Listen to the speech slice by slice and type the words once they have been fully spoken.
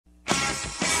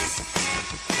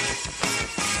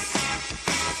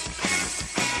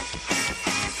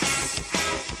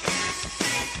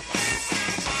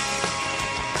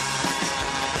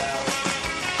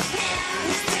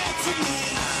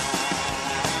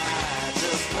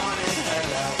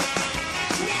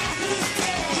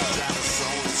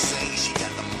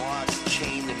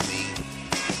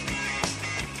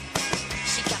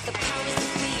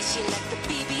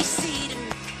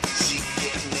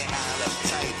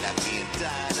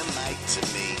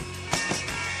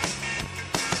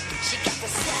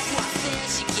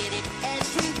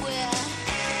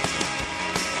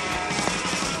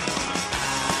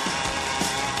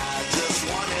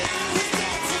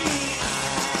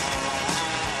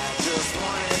just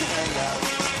wanted her love.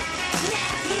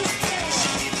 She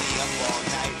hit me up all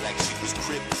night like she was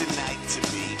kryptonite to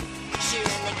me. Sure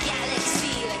in the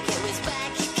galaxy like it was back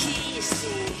in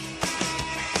Keystone.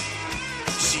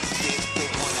 She hit the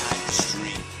one-eyed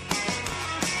street.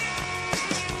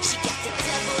 She got the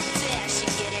double dash, she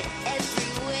get it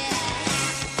everywhere.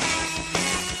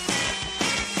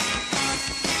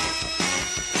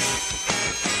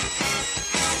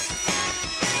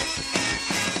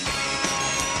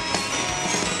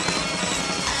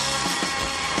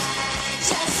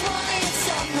 Just wanted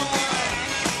some more.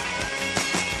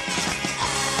 I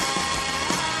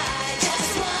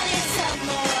just wanted some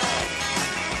more.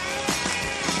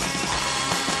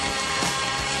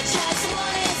 I just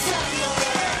wanted some more.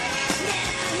 Now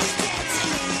he's dead to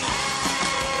me.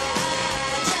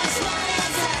 I just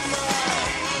wanted some more.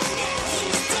 Now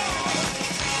he's dead.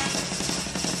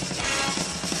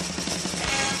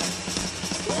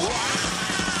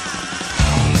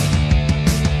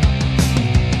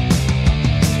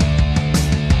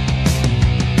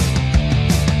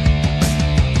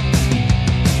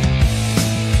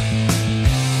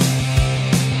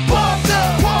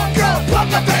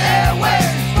 Pump up the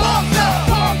airwaves. Pump up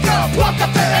the airwaves. Pump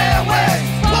up the airwaves.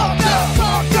 Pump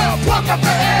up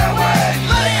the airwaves.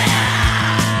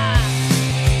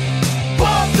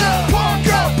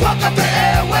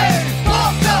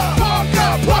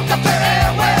 Pump up the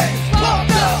airwaves.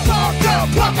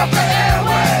 Pump up the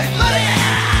airwaves.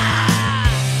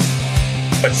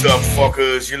 What's up,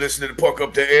 fuckers? You're listening to Punk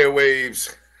Up the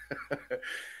Airwaves.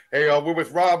 Hey, we're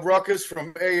with Rob Ruckus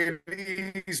from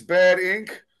A&E's Bad Inc.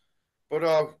 But,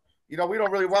 you know, we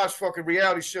don't really watch fucking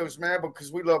reality shows, man,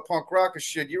 because we love punk rock and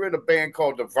shit. You're in a band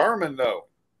called the Vermin, though.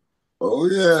 Oh,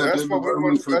 yeah. So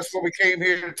that's what we came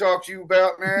here to talk to you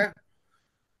about, man.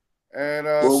 And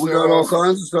well, we got all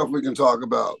kinds of stuff we can talk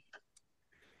about.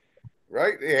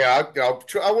 Right? Yeah,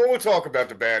 we'll talk about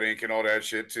the Bad Ink and all that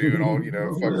shit, too. And all, you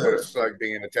know, fuck what it's like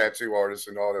being a tattoo artist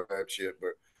and all that shit. But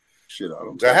shit, I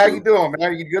don't. So how you doing,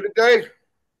 man? You good today?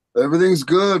 Everything's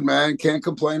good, man. Can't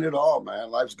complain at all, man.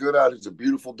 Life's good out. It's a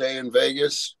beautiful day in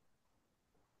Vegas.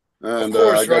 And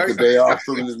I got the day off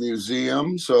from the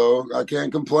museum, so I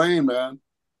can't complain, man.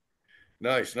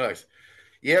 Nice.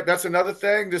 Yeah, that's another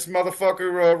thing. This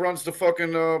motherfucker runs the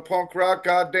fucking punk rock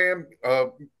goddamn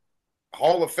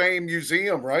Hall of Fame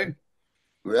museum, right?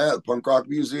 Yeah, the Punk Rock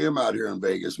Museum out here in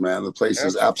Vegas, man. The place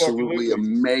is absolutely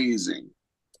amazing.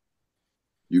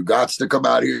 You got to come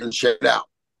out here and check it out.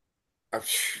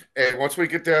 Hey, once we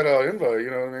get that invite, you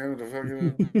know what I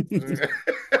mean?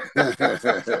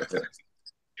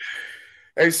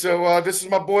 Hey, so this is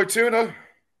my boy Tuna.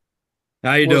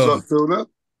 How you doing? What's up, Tuna?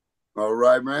 All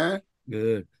right, man.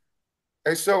 Good.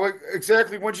 Hey, so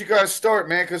exactly when did you guys start,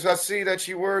 man? Because I see that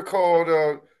you were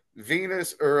called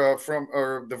Venus or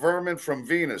the Vermin from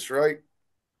Venus, right?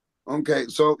 Okay,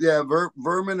 so yeah,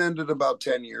 Vermin ended about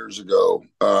 10 years ago,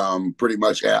 pretty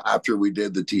much after we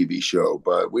did the TV show.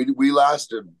 But we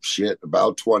lasted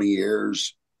about 20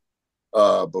 years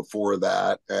before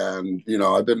that, and you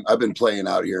know I've been playing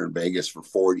out here in Vegas for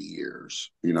 40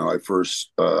 years. You know, I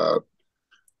first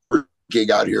gig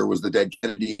out here was the Dead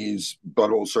Kennedys,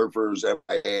 Butthole Surfers,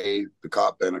 M.I.A, the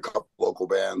Cop, and a couple local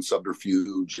bands,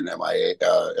 Subterfuge and M.I.A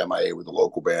with the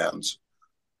local bands.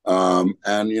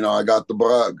 And you know, I got the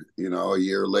bug. You know, a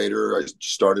year later, I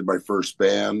started my first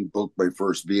band, booked my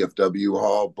first VFW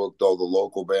hall, booked all the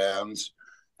local bands,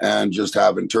 and just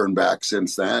haven't turned back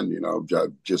since then. You know,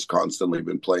 I've just constantly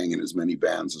been playing in as many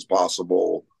bands as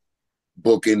possible,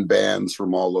 booking bands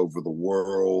from all over the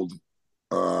world.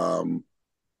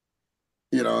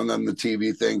 You know, and then the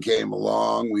TV thing came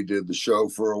along. We did the show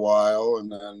for a while,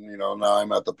 and then, you know, now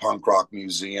I'm at the Punk Rock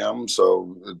Museum.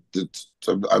 So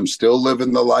I'm still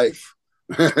living the life.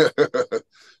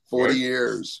 40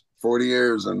 years,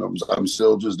 and I'm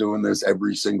still just doing this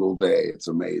every single day. It's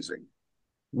amazing.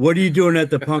 What are you doing at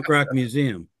the Punk Rock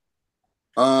Museum?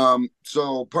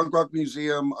 So Punk Rock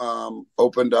Museum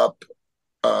opened up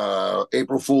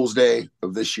April Fool's Day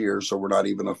of this year, so we're not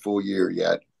even a full year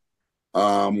yet.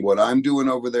 What I'm doing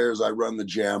over there is I run the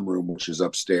jam room, which is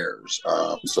upstairs.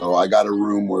 So I got a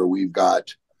room where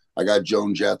I got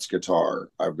Joan Jett's guitar.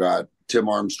 I've got Tim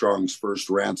Armstrong's first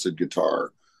Rancid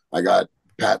guitar. I got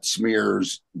Pat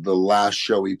Smear's, the last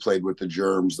show he played with the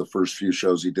Germs, the first few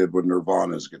shows he did with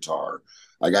Nirvana's guitar.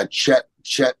 I got Chet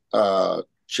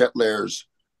Lair's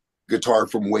guitar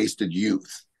from Wasted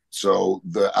Youth. So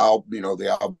the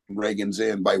album Reagan's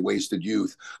In by Wasted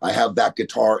Youth, I have that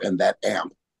guitar and that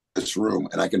amp in this room,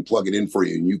 and I can plug it in for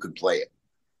you and you can play it.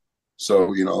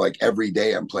 So, you know, like every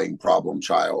day I'm playing Problem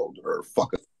Child or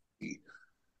Fuck a,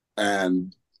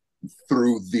 and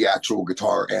through the actual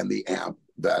guitar and the amp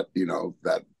that, you know,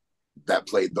 that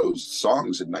played those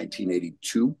songs in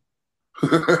 1982.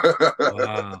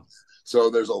 Wow. So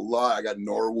there's a lot. I got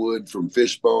Norwood from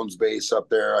Fishbone's bass up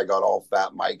there. I got all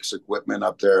Fat Mike's equipment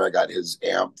up there. I got his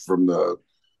amp from the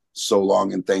So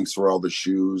Long and Thanks for All the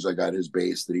Shoes. I got his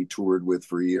bass that he toured with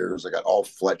for years. I got all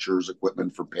Fletcher's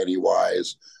equipment for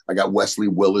Pennywise. I got Wesley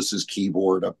Willis's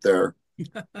keyboard up there.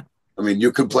 I mean,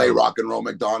 you could play Rock and Roll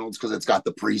McDonald's because it's got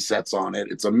the presets on it.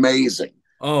 It's amazing.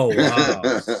 Oh, wow.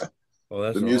 Oh,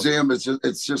 that's The museum is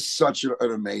just such an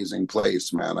amazing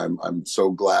place, man. I'm so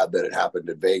glad that it happened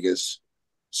in Vegas,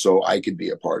 so I could be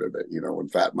a part of it. You know, when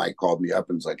Fat Mike called me up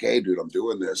and was like, "Hey, dude, I'm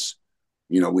doing this.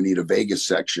 You know, we need a Vegas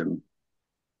section."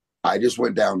 I just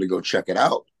went down to go check it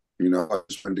out. You know, I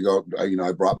just went to go. You know,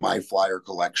 I brought my flyer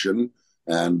collection,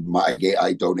 and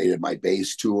I donated my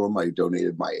bass to him. I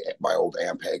donated my old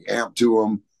Ampeg amp to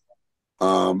him.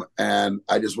 And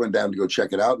I just went down to go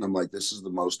check it out, and I'm like, this is the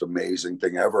most amazing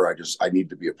thing ever. I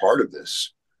need to be a part of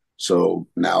this. So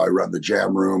now I run the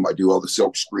jam room. I do all the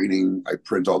silk screening. I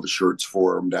print all the shirts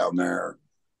for them down there,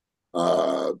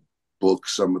 book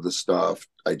some of the stuff.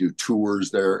 I do tours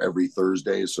there every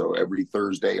Thursday. So every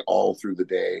Thursday, all through the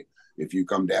day, if you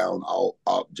come down,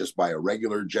 I'll just buy a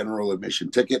regular general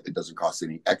admission ticket. It doesn't cost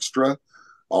any extra.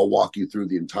 I'll walk you through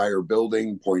the entire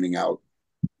building, pointing out,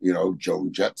 you know,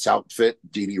 Joan Jett's outfit,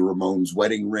 Dee Dee Ramone's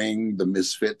wedding ring, the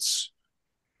Misfits,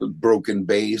 the broken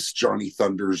bass, Johnny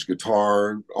Thunder's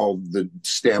guitar, all the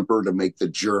stamper to make the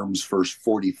Germs first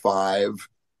 45.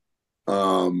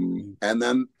 And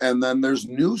then there's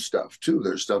new stuff too.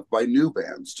 There's stuff by new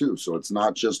bands too. So it's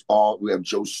not just all. We have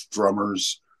Joe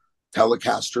Strummer's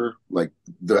Telecaster, like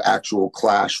the actual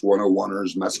Clash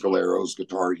 101ers Mescaleros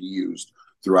guitar he used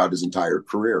throughout his entire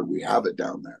career. We have it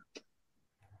down there.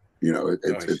 You know,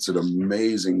 Nice. It's an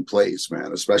amazing place,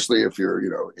 man, especially if you're,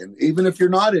 you know, and even if you're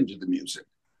not into the music,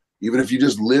 even if you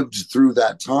just lived through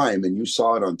that time and you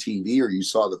saw it on TV or you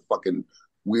saw the fucking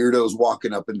weirdos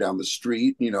walking up and down the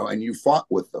street, you know, and you fought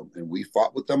with them, and we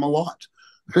fought with them a lot,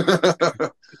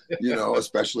 you know,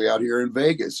 especially out here in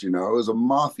Vegas. You know, it was a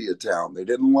mafia town. They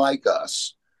didn't like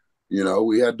us. You know,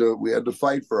 we had to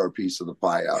fight for our piece of the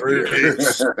pie out here.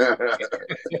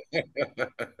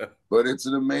 But it's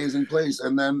an amazing place.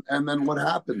 And then what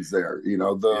happens there? You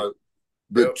know,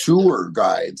 the tour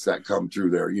guides that come through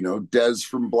there. You know, Des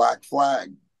from Black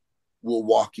Flag will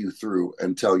walk you through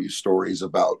and tell you stories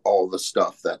about all the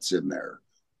stuff that's in there.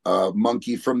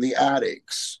 Monkey from the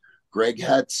Attics, Greg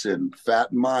Hetson,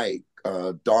 Fat Mike,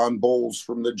 Don Bowles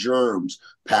from the Germs,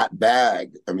 Pat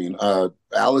Bagg. I mean,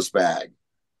 Alice Bagg.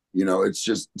 You know, it's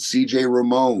just CJ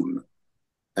Ramone,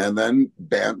 and then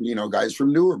band, you know, guys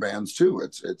from newer bands too.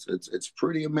 It's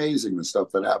pretty amazing the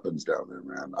stuff that happens down there,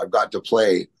 man. I've got to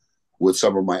play with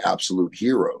some of my absolute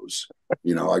heroes.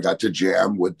 You know, I got to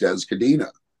jam with Des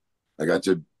Cadena. I got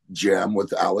to jam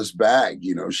with Alice Bagg.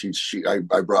 You know,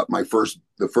 I brought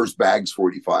the first Baggs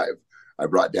 45. I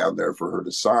brought down there for her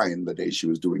to sign the day she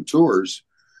was doing tours.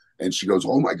 And she goes,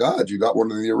 "Oh my God, you got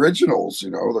one of the originals. You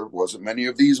know, there wasn't many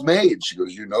of these made." She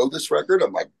goes, "You know this record?"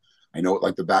 I'm like, "I know it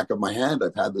like the back of my hand.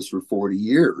 I've had this for 40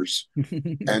 years.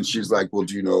 And she's like, "Well,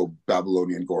 do you know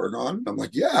Babylonian Gorgon?" I'm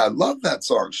like, "Yeah, I love that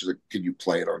song." She's like, "Can you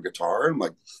play it on guitar?" I'm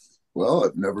like, "Well,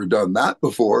 I've never done that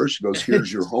before." She goes,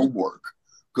 "Here's your homework.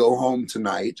 Go home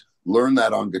tonight, learn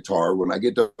that on guitar. When I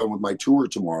get done with my tour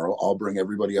tomorrow, I'll bring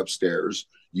everybody upstairs.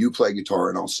 You play guitar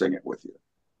and I'll sing it with you."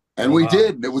 And we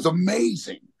did. And it was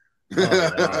amazing.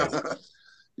 Oh, wow.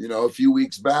 You know, a few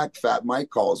weeks back, Fat Mike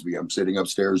calls me. I'm sitting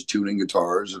upstairs tuning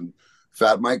guitars, and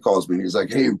Fat Mike calls me and he's like,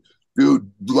 "Hey,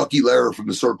 dude, Lucky Lara from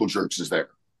the Circle Jerks is there."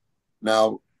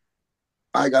 Now,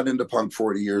 I got into punk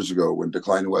 40 years ago when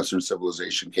Decline of Western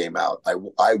Civilization came out.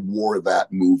 I wore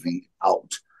that movie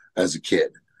out as a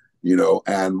kid, you know,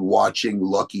 and watching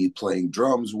Lucky playing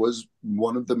drums was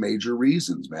one of the major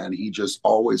reasons, man. He just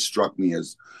always struck me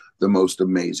as the most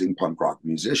amazing punk rock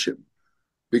musician,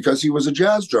 because he was a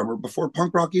jazz drummer before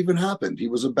punk rock even happened. He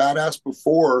was a badass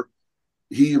before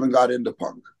he even got into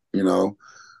punk, you know?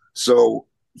 So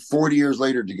 40 years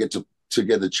later to get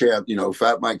the chance, you know,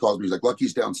 Fat Mike calls me, he's like,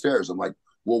 "Lucky's downstairs." I'm like,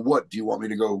 "Well, what, do you want me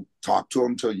to go talk to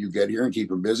him till you get here and keep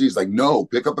him busy?" He's like, "No,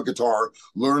 pick up a guitar,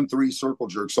 learn 3 Circle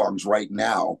Jerk songs right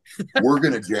now. We're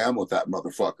going to jam with that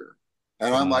motherfucker."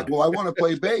 And I'm like, "Well, I want to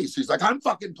play bass." He's like, "I'm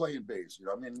fucking playing bass." You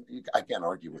know, I mean, I can't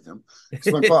argue with him. It's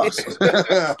my boss.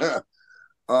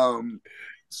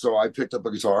 So I picked up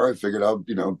a guitar. I figured out,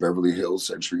 you know, Beverly Hills,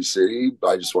 Century City.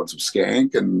 I just want some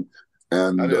skank and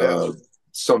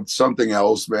something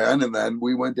else, man. And then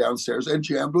we went downstairs and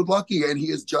jammed with Lucky, and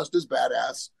he is just as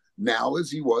badass now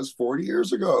as he was 40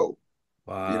 years ago.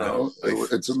 You Wow. know,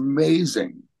 it's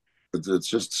amazing. It's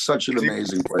just such an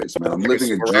amazing place, man. I'm Like a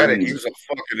living a sporadic. dream. He was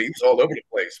all over the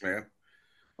place, man.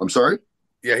 I'm sorry?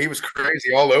 Yeah, he was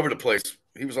crazy all over the place.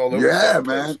 He was all over the Yeah, fucking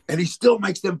place. man. And he still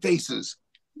makes them faces.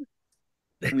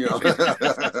 You know.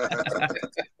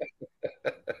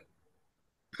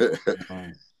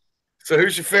 So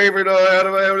who's your favorite out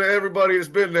of everybody that's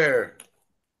been there?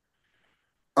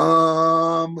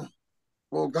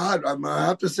 Well, God, I'm gonna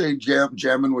have to say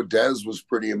jamming with Dez was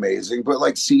pretty amazing, but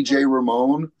like CJ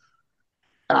Ramon,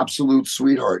 absolute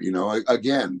sweetheart. You know,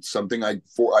 again, something I've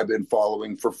been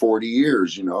following for 40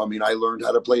 years. You know, I mean, I learned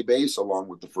how to play bass along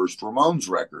with the first Ramones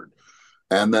record,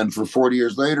 and then for 40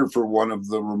 years later, for one of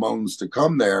the Ramones to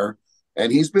come there,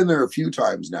 and he's been there a few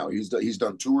times now. He's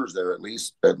done tours there at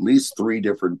least 3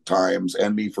 different times,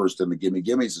 and Me First and the Gimme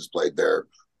Gimmes has played there,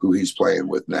 who he's playing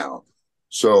with now.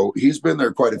 So he's been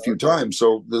there quite a few times.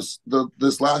 So this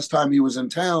last time he was in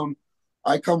town,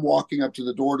 I come walking up to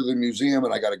the door to the museum,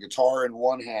 and I got a guitar in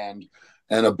one hand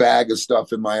and a bag of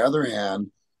stuff in my other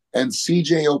hand. And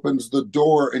CJ opens the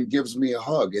door and gives me a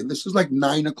hug. And this is like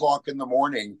 9 o'clock in the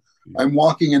morning. I'm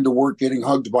walking into work getting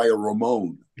hugged by a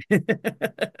Ramone.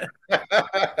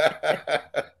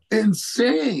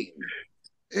 Insane,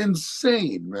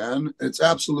 man. It's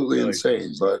absolutely Really?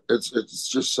 insane. But it's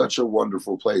just such a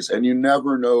wonderful place. And you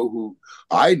never know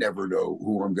I never know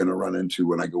who I'm gonna run into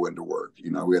when I go into work.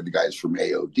 You know, we had the guys from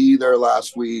AOD there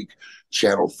last week.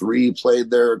 Channel 3 played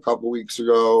there a couple weeks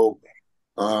ago.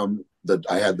 I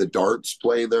had the Darts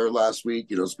play there last week,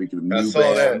 you know, speaking of I new saw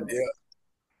that. band. Yeah.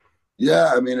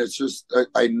 Yeah, I mean, it's just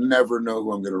I never know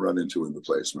who I'm going to run into in the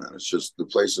place, man. It's just the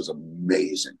place is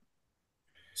amazing.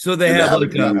 So they And have to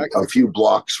like have a few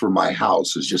blocks from my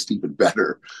house is just even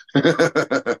better.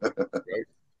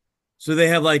 so they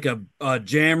have like a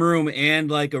jam room and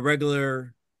like a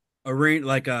regular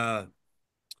like a I think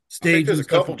stage there's and a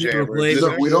stuff for couple people jam to play. rooms, So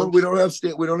isn't we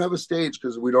there? don't have a stage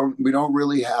because we don't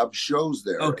really have shows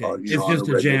there. Okay, You it's know, on just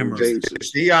a a regular jam room.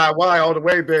 basis. DIY all the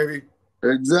way, baby.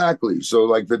 Exactly. So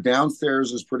like the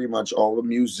downstairs is pretty much all the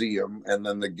museum, and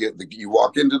then you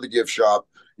walk into the gift shop,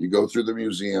 you go through the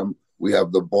museum. We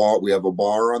have the bar. We have a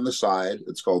bar on the side.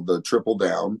 It's called the Triple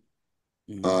Down.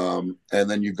 And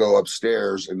then you go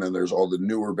upstairs, and then there's all the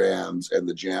newer bands and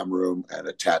the jam room and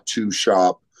a tattoo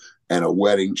shop and a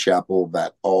wedding chapel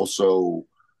that also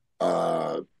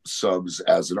subs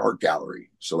as an art gallery.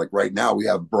 So like right now we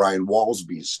have Brian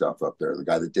Walsby's stuff up there, the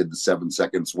guy that did the 7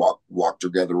 Seconds Walk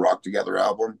Together, Rock Together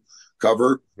album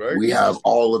cover. Right. We have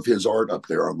all of his art up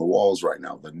there on the walls right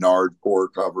now. The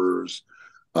Nardcore covers,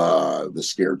 the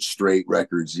Scared Straight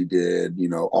records he did, you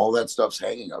know, all that stuff's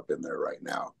hanging up in there right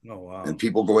now. Oh wow. And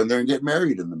people go in there and get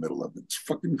married in the middle of it. It's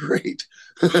fucking great.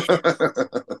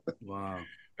 Wow.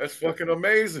 That's fucking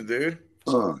amazing, dude.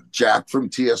 Jack from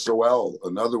TSOL,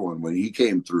 another one. When he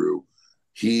came through,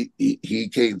 he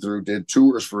came through, did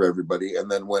tours for everybody, and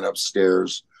then went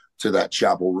upstairs to that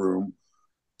chapel room,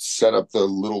 set up the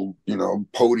little, you know,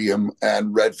 podium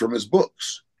and read from his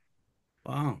books.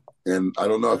 Wow. And I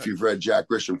don't know if you've read Jack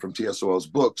Grisham from TSOL's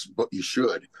books, but you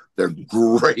should. They're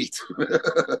great.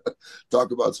 Talk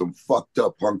about some fucked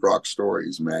up punk rock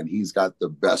stories, man. He's got the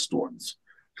best ones.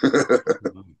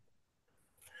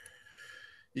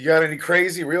 You got any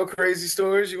real crazy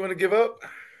stories you want to give up?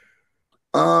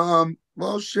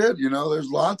 Well, shit, you know, there's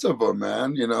lots of them,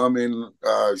 man. You know, I mean, You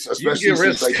especially can get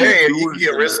since I risque. do You can tours get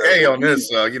in risque the on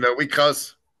this. You know, we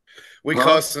cuss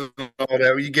and all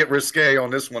that. You get risque on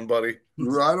this one, buddy.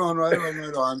 Right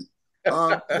on.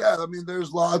 Yeah, I mean,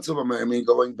 there's lots of them. I mean,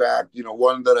 going back, you know,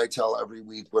 one that I tell every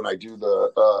week when I do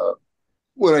the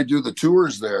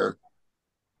tours there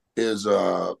is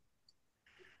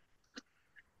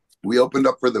we opened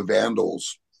up for the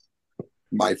Vandals,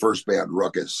 my first band,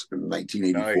 Ruckus, in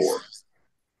 1984. Nice.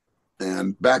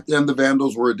 And back then, the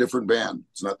Vandals were a different band.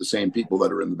 It's not the same people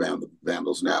that are in the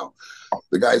Vandals now.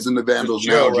 The guys in the Vandals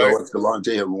now, right? Joe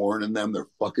Escalante and Warren and them, they're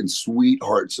fucking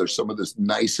sweethearts. They're some of the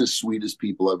nicest, sweetest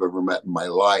people I've ever met in my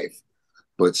life.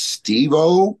 But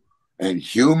Steve-O and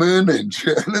Human and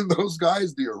Jen and those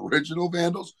guys, the original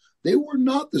Vandals, they were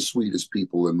not the sweetest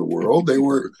people in the world. They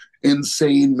were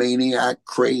insane, maniac,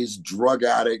 crazed, drug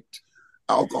addict,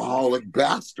 alcoholic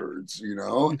bastards, you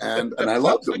know, and I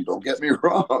loved them. Don't get me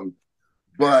wrong.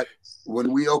 But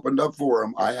when we opened up for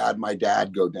them, I had my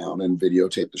dad go down and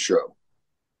videotape the show.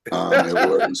 It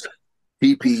was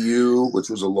PPU,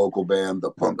 which was a local band, the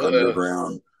Punk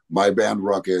Underground, my band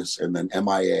Ruckus, and then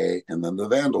M.I.A., and then the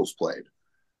Vandals played.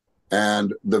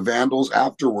 And the Vandals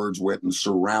afterwards went and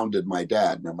surrounded my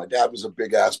dad. Now, my dad was a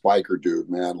big-ass biker dude,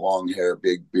 man, long hair,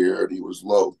 big beard. He was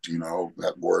loped, you know,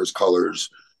 that wore his colors.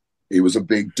 He was a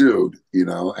big dude,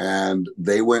 and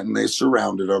they went and they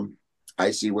surrounded him.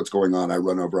 I see what's going on. I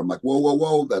run over. I'm like, whoa, whoa,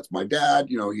 whoa, that's my dad.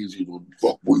 He's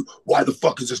fuck. Why the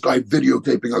fuck is this guy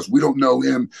videotaping us? We don't know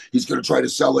him. He's gonna try to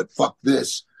sell it. Fuck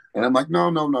this. And I'm like, no,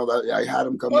 no, no. I had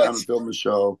him come down and film the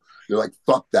show. They're like,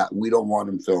 fuck that. We don't want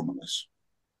him filming us.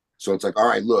 So it's like, all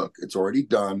right, look, it's already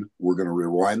done. We're gonna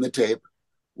rewind the tape.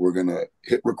 We're gonna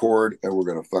hit record, and we're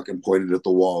gonna fucking point it at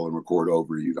the wall and record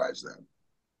over you guys then.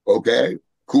 Okay,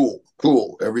 cool.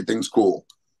 Everything's cool.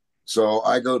 So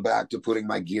I go back to putting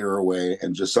my gear away,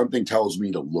 and just something tells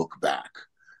me to look back.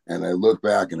 And I look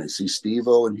back and I see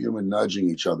Steve-O and Human nudging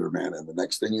each other, man. And the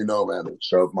next thing you know, man, they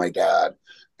shove my dad,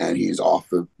 and he's off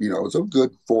it's a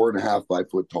good 4.5, 5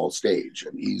 foot tall stage,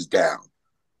 and he's down.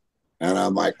 And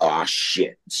I'm like, oh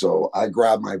shit. So I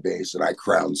grab my bass and I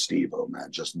crown Steve-O,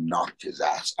 man, just knocked his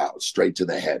ass out straight to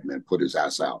the head, man, put his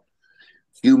ass out.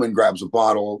 Human grabs a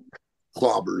bottle,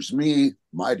 clobbers me.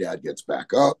 My dad gets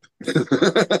back up.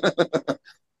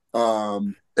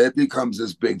 It becomes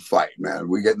this big fight, man.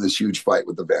 We get in this huge fight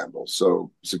with the Vandals.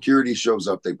 So security shows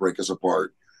up. They break us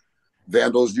apart.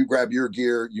 Vandals, you grab your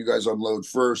gear. You guys unload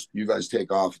first. You guys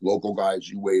take off. Local guys,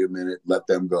 you wait a minute. Let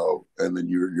them go. And then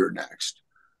you're next.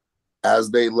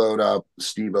 As they load up,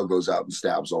 Steve-O goes out and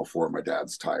stabs all 4 of my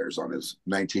dad's tires on his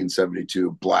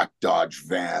 1972 black Dodge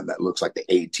van that looks like the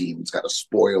A-Team. It's got a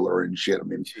spoiler and shit. I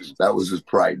mean, that was his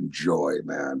pride and joy,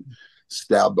 man.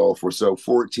 Stabbed all 4. So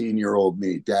 14-year-old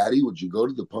me, Daddy, would you go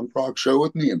to the punk rock show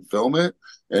with me and film it?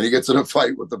 And he gets in a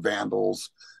fight with the Vandals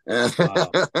and,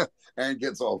 wow. And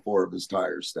gets all 4 of his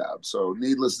tires stabbed. So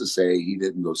needless to say, he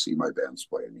didn't go see my bands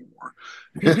play anymore.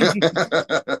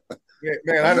 Yeah,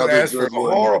 man, I didn't ask for a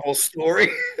horrible story.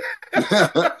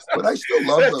 But I still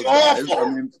love those guys. I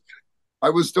mean, I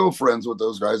was still friends with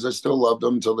those guys. I still loved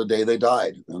them until the day they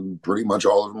died. And pretty much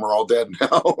all of them are all dead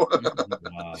now.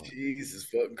 Wow. Jesus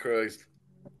fucking Christ.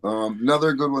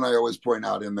 Another good one I always point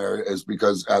out in there is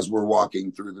because as we're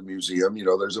walking through the museum,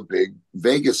 there's a big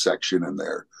Vegas section in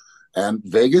there. And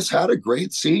Vegas had a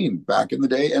great scene back in the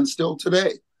day and still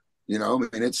today.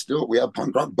 It's still, we have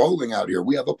punk rock bowling out here.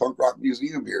 We have a punk rock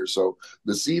museum here. So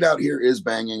the scene out here is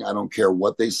banging. I don't care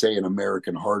what they say in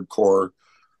American hardcore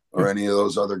or any of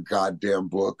those other goddamn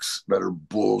books that are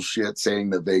bullshit saying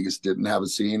that Vegas didn't have a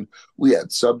scene. We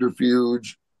had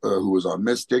Subterfuge, who was on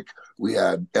Mystic. We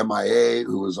had M.I.A.,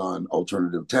 who was on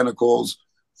Alternative Tentacles.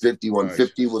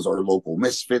 5150 was our local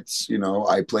Misfits.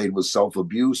 I played with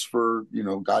Self-Abuse for,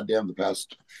 goddamn the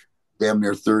past damn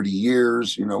near 30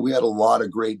 years. We had a lot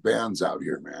of great bands out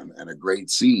here, man, and a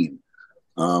great scene.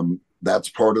 That's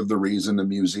part of the reason the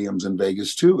museum's in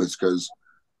Vegas too, is because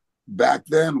back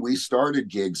then we started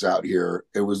gigs out here.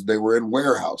 They were in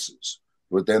warehouses,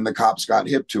 but then the cops got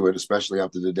hip to it, especially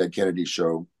after the Dead Kennedy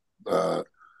show,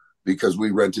 because we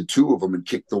rented 2 of them and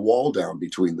kicked the wall down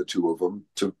between the 2 of them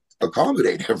to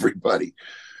accommodate everybody.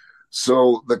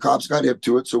 So the cops got hip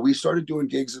to it. So we started doing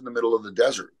gigs in the middle of the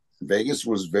desert. Vegas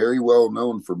was very well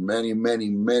known for many, many,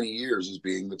 many years as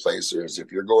being the place.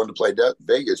 If you're going to play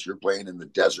Vegas, you're playing in the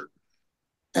desert.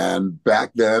 And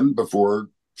back then, before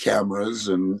cameras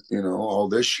and all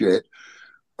this shit,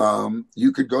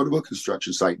 you could go to a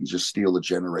construction site and just steal a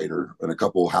generator and a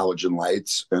couple of halogen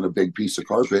lights and a big piece of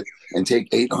carpet and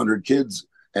take 800 kids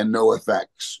and No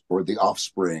Effects or The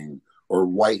Offspring or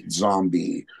White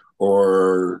Zombie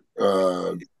or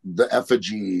the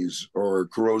Effigies or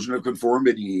Corrosion of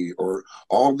Conformity or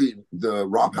all the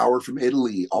Rob Howard from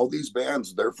Italy. All these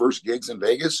bands, their first gigs in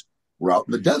Vegas were out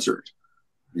in the desert.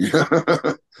 Yeah.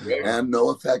 And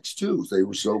No Effects too. They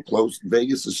were so close.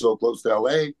 Vegas is so close to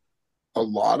LA. A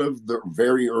lot of the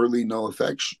very early No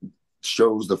Effects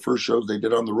shows, the first shows they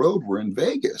did on the road, were in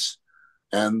Vegas.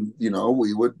 And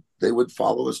they would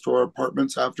follow us to our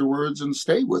apartments afterwards and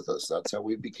stay with us. That's how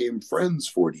we became friends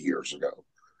 40 years ago.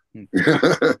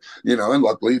 And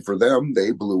luckily for them,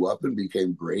 they blew up and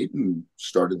became great and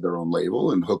started their own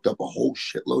label and hooked up a whole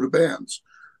shitload of bands.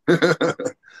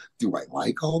 Do I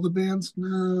like all the bands?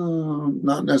 No,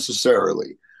 not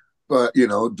necessarily. But,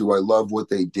 do I love what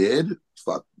they did?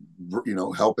 Fuck,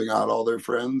 helping out all their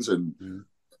friends and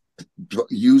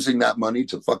using that money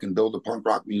to fucking build a punk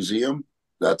rock museum.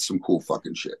 That's some cool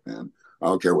fucking shit, man. I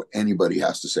don't care what anybody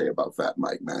has to say about Fat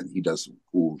Mike, man. He does some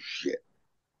cool shit.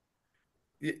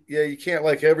 Yeah, you can't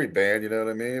like every band, you know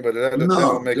what I mean? But that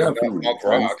don't make it punk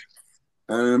rock.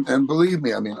 And believe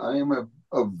me, I mean, I am a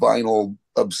vinyl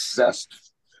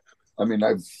obsessed. I mean, I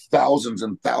have thousands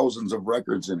and thousands of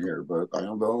records in here, but I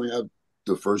only have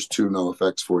the first 2 No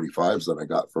Effects 45s that I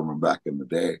got from them back in the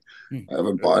day. I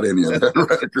haven't bought any of their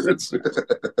records.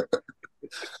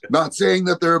 Not saying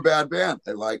that they're a bad band.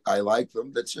 I like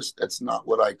them. That's not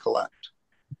what I collect.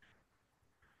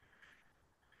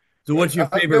 So, what's your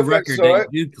I favorite feel like record so. that Right?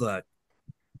 you do collect?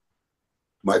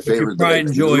 My What's your favorite that I pride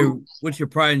and joy? do, What's your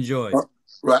pride and joy?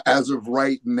 right as of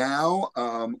right now,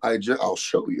 I'll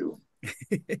show you.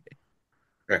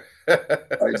 I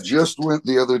just went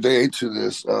the other day to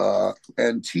this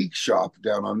antique shop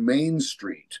down on Main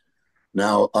Street.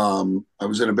 Now, I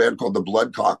was in a band called the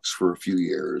Bloodcocks for a few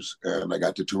years, and I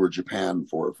got to tour Japan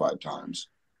 4 or 5 times,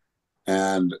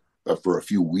 and for a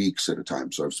few weeks at a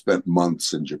time. So I've spent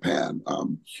months in Japan.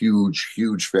 Huge,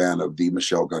 huge fan of the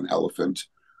Michelle Gun Elephant,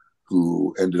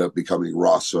 who ended up becoming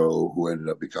Rosso, who ended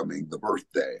up becoming The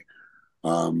Birthday.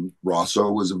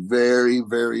 Rosso was a very,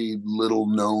 very little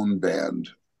known band,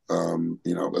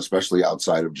 especially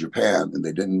outside of Japan, and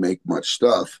they didn't make much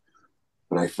stuff.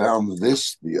 But I found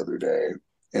this the other day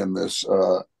in this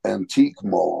antique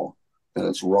mall, and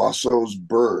it's Rosso's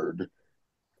Bird,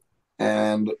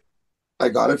 and I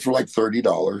got it for like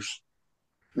 $30.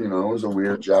 It was a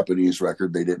weird Japanese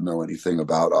record they didn't know anything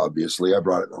about, obviously. I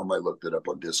brought it home. I looked it up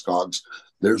on Discogs.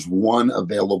 There's one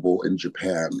available in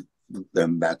Japan,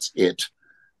 then that's it.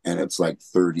 And it's like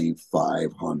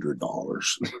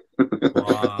 $3,500.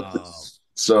 Wow.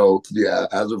 So yeah,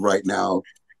 as of right now,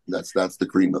 that's the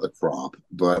cream of the crop.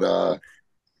 But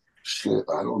shit,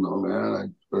 I don't know,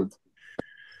 man.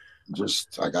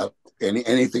 I got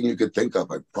anything you could think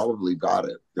of. I probably got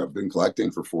it. I've been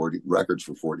collecting for 40 records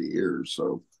for 40 years.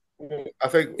 So I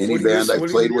think any band I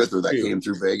played with or that came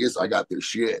through Vegas, I got their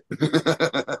shit.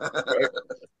 Right?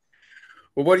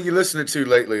 Well, what are you listening to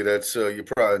lately that's you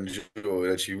probably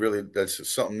enjoy, that's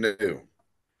something new?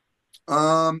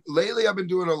 Lately I've been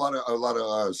doing a lot of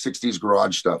 60s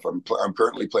garage stuff. I'm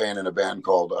currently playing in a band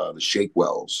called the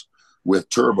Shakewells with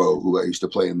Turbo, who I used to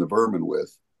play in the Vermin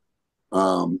with.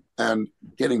 And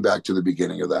getting back to the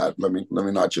beginning of that, let me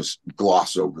not just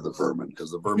gloss over the Vermin,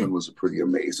 because the Vermin was a pretty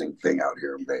amazing thing out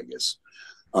here in Vegas.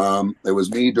 It was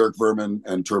me, Dirk Vermin,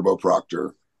 and Turbo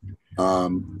Proctor.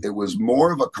 It was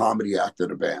more of a comedy act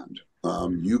than a band.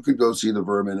 You could go see the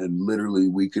Vermin, and literally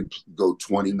we could go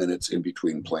 20 minutes in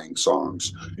between playing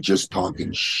songs, just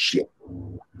talking shit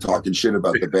about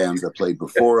the bands that played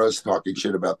before us, talking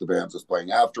shit about the bands that's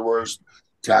playing afterwards,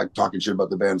 talking shit about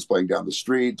the bands playing down the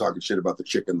street, talking shit about the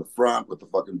chick in the front with the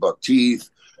fucking buck teeth.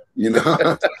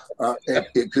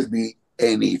 It could be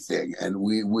anything, and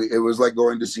we it was like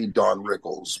going to see Don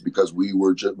Rickles, because we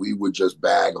would just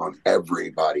bag on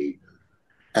everybody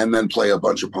and then play a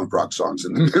bunch of punk rock songs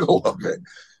in the middle of it.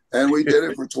 And we did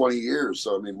it for 20 years.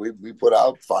 So, I mean, we put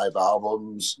out 5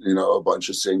 albums, a bunch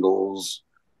of singles.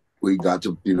 We got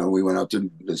to, we went out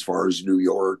to as far as New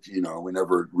York. We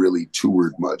never really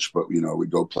toured much, but,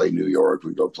 we'd go play New York,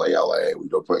 we'd go play LA,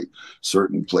 we'd go play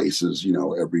certain places,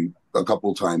 a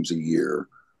couple times a year.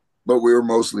 But we were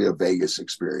mostly a Vegas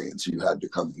experience. You had to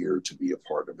come here to be a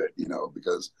part of it,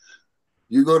 because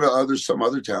you go to some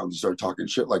other towns and start talking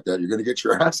shit like that, you're going to get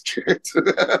your ass kicked.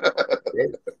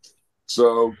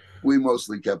 So we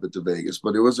mostly kept it to Vegas,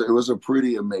 but it was a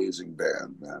pretty amazing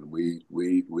band, man. We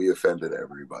offended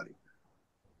everybody.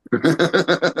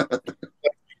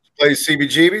 Play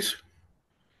CBGBs?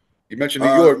 You mentioned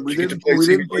New York. We didn't play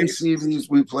CBGBs.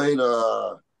 We played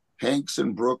Hanks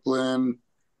in Brooklyn.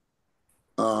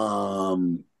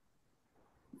 Otto's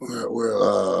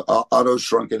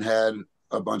Shrunken Head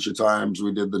a bunch of times.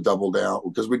 We did the Double Down,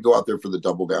 because we'd go out there for the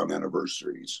Double Down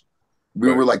anniversaries.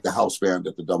 We were like the house band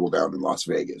at the Double Down in Las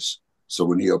Vegas. So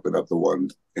when he opened up the one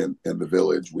in the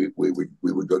Village, we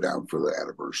would go down for the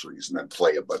anniversaries and then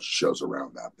play a bunch of shows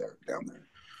around down there.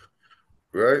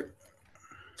 Right.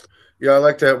 Yeah, I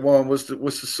like that one. What's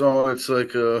the song? It's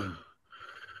like hold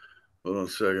on a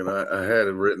second. I had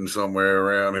it written somewhere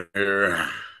around here.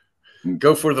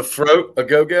 Go for the throat, a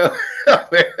go-go.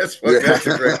 That's a great song.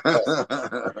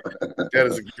 That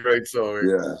is a great song.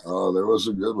 Yeah. Oh, there was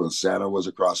a good one. Santa was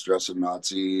a cross-dressing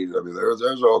Nazi. I mean,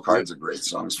 there's all kinds of great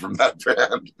songs from that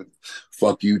band.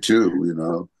 Fuck you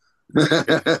too,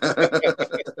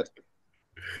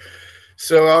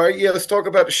 So, all right, let's talk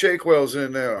about the Shakewells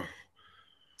in now.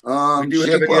 We do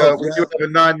have a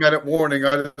 9-minute warning.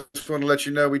 I just want to let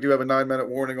you know we do have a 9-minute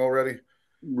warning already.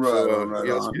 Right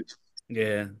on.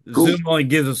 Yeah. Cool. Zoom only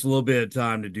gives us a little bit of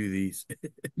time to do these.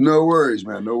 No worries,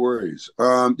 man. No worries.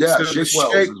 Shakewells,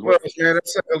 man,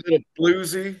 it's like a little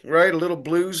bluesy, right? A little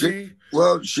bluesy.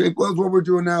 Shakewells, what we're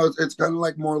doing now, it's kind of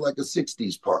like more like a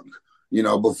 60s punk.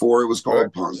 Before it was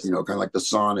called punk, kind of like the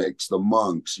Sonics, the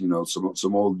Monks,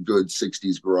 some old good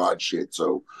 60s garage shit.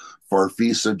 So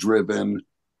Farfisa driven,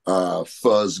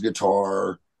 fuzz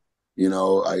guitar.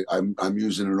 I'm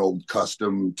using an old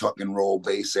custom tuck and roll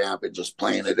bass amp and just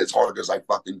playing it as hard as I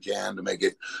fucking can to make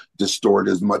it distort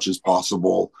as much as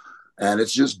possible. And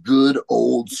it's just good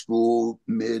old school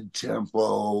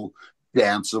mid-tempo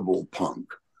danceable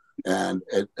punk, and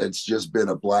it's just been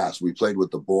a blast. We played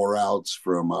with the Borouts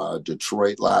from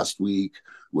Detroit last week,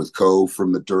 with Cove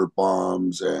from the Dirt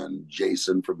Bombs and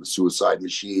Jason from the Suicide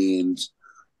Machines.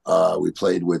 We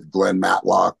played with Glenn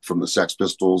Matlock from the Sex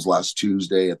Pistols last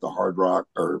Tuesday at the Hard Rock,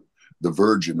 or the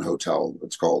Virgin Hotel,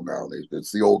 it's called now.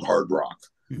 It's the old Hard Rock.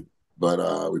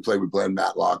 But we played with Glenn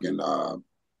Matlock, and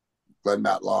Glenn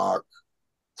Matlock,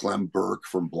 Clem Burke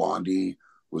from Blondie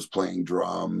was playing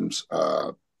drums.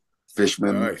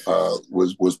 Fishman Nice.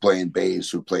 was playing bass,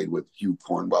 who played with Hugh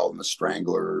Cornwell and the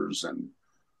Stranglers, and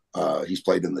he's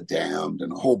played in The Damned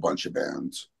and a whole bunch of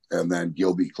bands. And then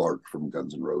Gilby Clarke from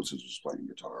Guns N' Roses was playing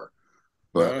guitar.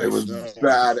 But it was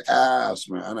badass,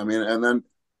 man. I mean, and then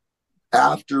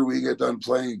after we get done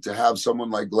playing, to have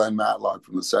someone like Glenn Matlock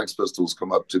from the Sex Pistols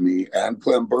come up to me, and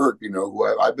Clem Burke, you know,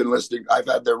 who I've been listening, I've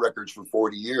had their records for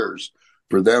 40 years,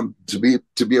 for them to be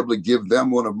able to give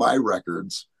them one of my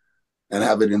records and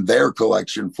have it in their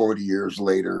collection 40 years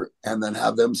later, and then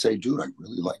have them say, dude, I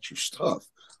really liked your stuff.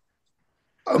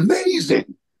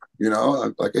 Amazing. You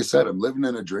know, like I said, I'm living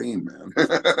in a dream, man.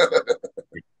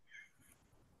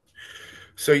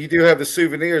 So you do have the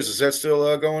Souvinairs. Is that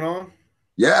still going on?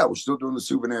 Yeah, we're still doing the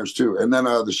Souvinairs too. And then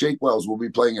the Shakewells will be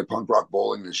playing at Punk Rock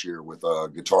Bowling this year with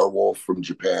Guitar Wolf from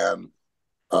Japan,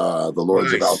 the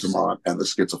Lords of Altamont, and the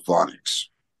Schizophonics.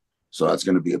 So that's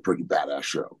going to be a pretty badass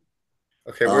show.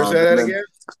 Okay, where's that at again?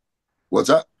 What's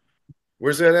that?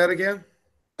 Where's that at again?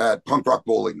 At Punk Rock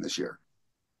Bowling this year.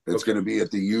 It's going to be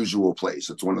at the usual place.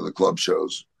 It's one of the club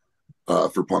shows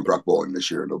for Punk Rock Bowling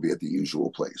this year. It'll be at the usual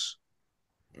place,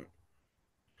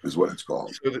 is what it's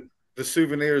called. So the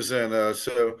Souvinairs, and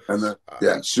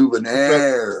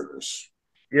Souvinairs.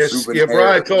 Yes, yeah.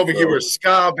 Brian told me you were a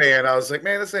ska band. I was like,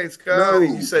 man, this ain't ska. No,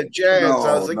 you said jazz.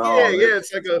 I was like, yeah.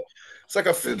 It's like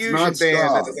a fusion band.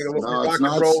 It's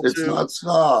not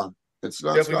ska. It's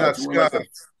not definitely ska. Not ska.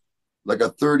 Like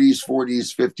a 30s,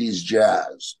 40s, 50s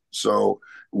jazz. So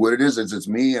what it is it's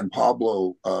me and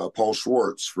Paul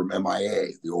Schwartz from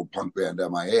M.I.A., the old punk band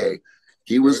M.I.A.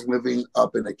 He was living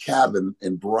up in a cabin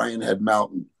in Bryan Head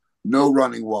Mountain. No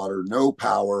running water, no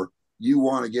power. You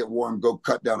want to get warm, go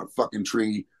cut down a fucking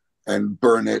tree and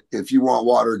burn it. If you want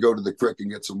water, go to the creek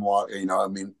and get some water. You know what I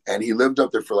mean? And he lived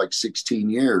up there for like 16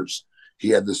 years. He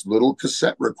had this little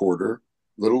cassette recorder,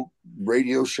 little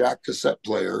Radio Shack cassette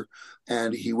player,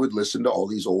 and he would listen to all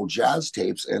these old jazz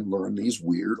tapes and learn these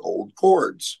weird old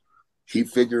chords. He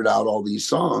figured out all these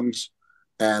songs.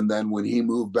 And then when he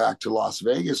moved back to Las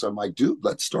Vegas, I'm like, dude,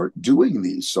 let's start doing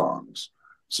these songs.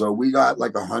 So we got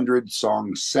like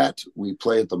 100-song set. We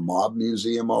play at the Mob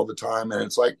Museum all the time. And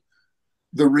it's like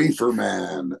the Reefer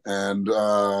Man and,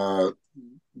 oh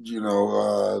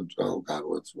God,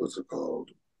 what's it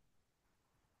called?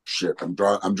 Shit, I'm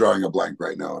drawing a blank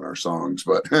right now on our songs,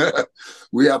 but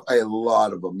we have a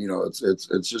lot of them. You know,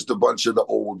 it's just a bunch of the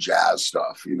old jazz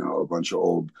stuff. You know, a bunch of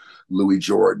old Louis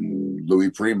Jordan,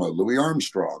 Louis Prima, Louis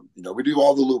Armstrong. You know, we do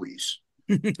all the Louis,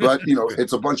 but you know,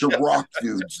 it's a bunch of rock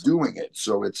dudes doing it.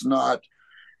 So it's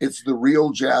the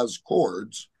real jazz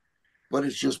chords, but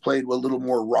it's just played with a little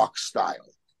more rock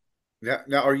style.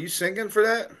 Now, are you singing for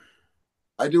that?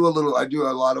 I do a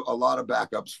lot of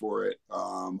backups for it.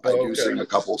 I do sing a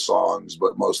couple songs,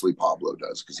 but mostly Pablo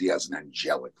does because he has an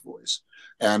angelic voice.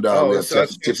 And we have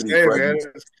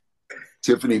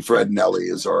Tiffany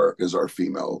Frednelli is our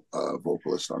female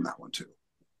vocalist on that one too.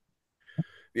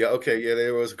 Yeah. Okay. Yeah,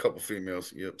 there was a couple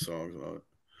females. Yep, songs and all that.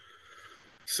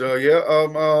 So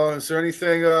yeah. Is there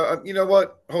anything? You know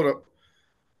what? Hold up.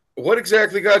 What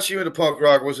exactly got you into punk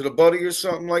rock? Was it a buddy or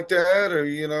something like that, or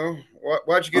you know,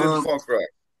 why'd you get into punk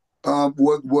rock?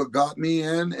 What got me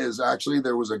in is actually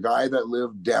there was a guy that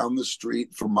lived down the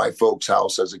street from my folks'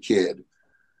 house as a kid,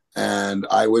 and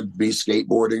I would be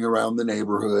skateboarding around the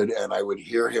neighborhood, and I would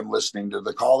hear him listening to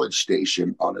the college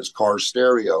station on his car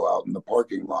stereo out in the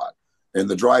parking lot in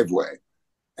the driveway.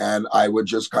 And I would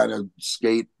just kind of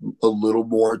skate a little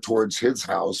more towards his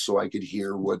house so I could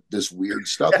hear what this weird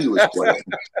stuff he was playing.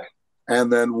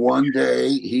 And then one day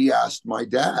he asked my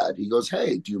dad, he goes,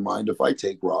 hey, do you mind if I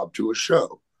take Rob to a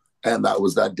show? And that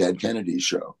was that Dead Kennedys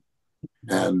show.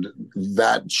 And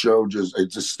that show it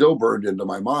just still burned into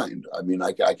my mind. I mean,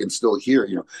 I can still hear,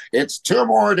 you know, it's 2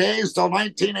 more days till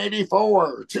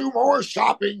 1984, 2 more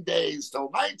shopping days till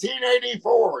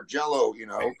 1984. Jello, you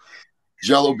know.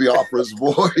 Jello Biafra's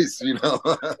voice, you know,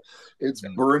 it's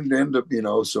burned into, you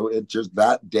know, so it just,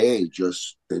 that day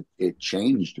just, it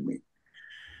changed me.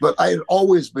 but I had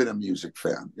always been a music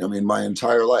fan. I mean, my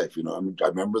entire life, you know, I mean, I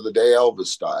remember the day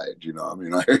Elvis died, you know, I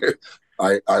mean,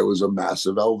 I was a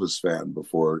massive Elvis fan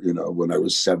before, you know, when I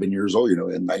was 7 years old, you know,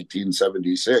 in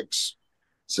 1976.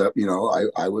 So, you know,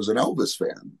 I was an Elvis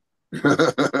fan.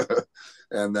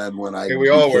 And then when I Hey, we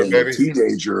all were, became a baby.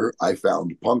 teenager, I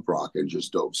found punk rock and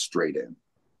just dove straight in.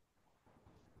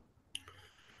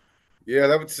 Yeah,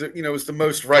 that was, you know, it was the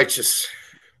most righteous,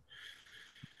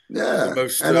 the Yeah.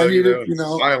 most, And I you needed, know, you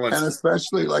know, violent. and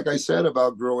especially like I said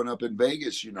about growing up in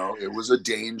Vegas, you know, it was a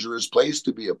dangerous place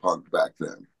to be a punk back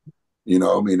then. You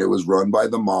know, I mean, it was run by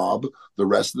the mob. The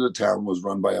rest of the town was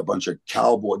run by a bunch of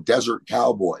desert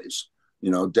cowboys.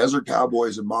 You know, desert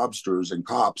cowboys and mobsters and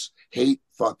cops hate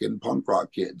fucking punk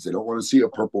rock kids. They don't want to see a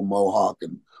purple mohawk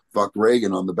and fuck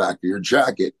Reagan on the back of your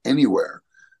jacket anywhere.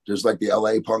 Just like the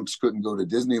LA punks couldn't go to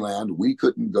Disneyland, we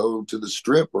couldn't go to the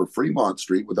Strip or Fremont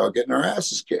Street without getting our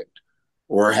asses kicked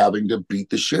or having to beat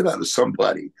the shit out of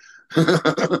somebody.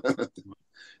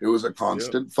 It was a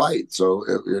constant fight. So,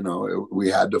 we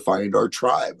had to find our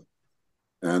tribe.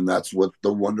 And that's what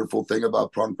the wonderful thing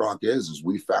about punk rock is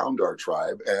we found our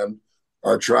tribe and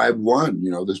our tribe won.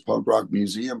 You know, this punk rock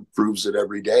museum proves it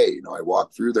every day. You know, I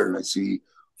walk through there and I see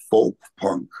folk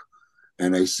punk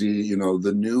and I see, you know,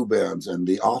 the new bands and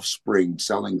the Offspring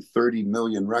selling 30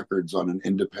 million records on an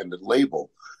independent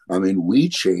label. I mean, we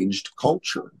changed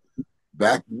culture.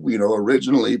 Back, you know,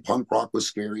 originally punk rock was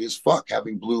scary as fuck.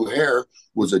 Having blue hair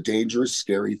was a dangerous,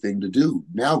 scary thing to do.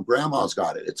 Now grandma's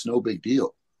got it. It's no big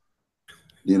deal.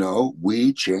 You know,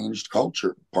 we changed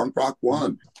culture. Punk rock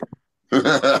won.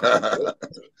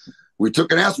 We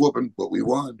took an ass whooping, but we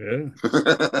won. Yeah.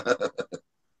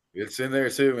 It's in there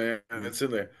too, man. It's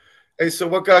in there. Hey, so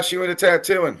what got you into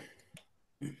tattooing?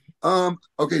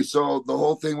 Okay, so the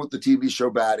whole thing with the TV show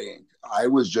Bad Ink, I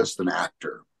was just an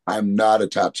actor. I'm not a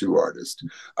tattoo artist.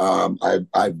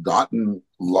 I've gotten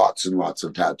lots and lots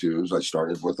of tattoos. I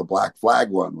started with a black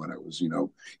flag one when I was, you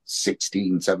know,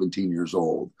 16, 17 years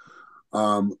old.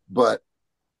 But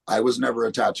I was never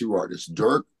a tattoo artist.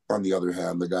 Dirk, on the other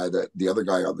hand, the other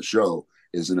guy on the show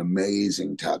is an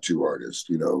amazing tattoo artist.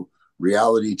 You know,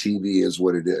 reality TV is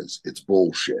what it is. It's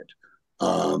bullshit.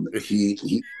 You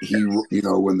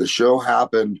know, when the show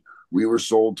happened, we were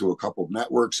sold to a couple of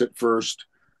networks at first.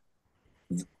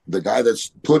 The guy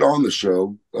that's put on the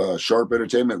show, Sharp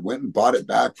Entertainment, went and bought it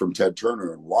back from Ted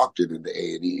Turner and walked it into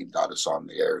A&E and got us on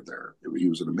the air there. He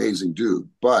was an amazing dude,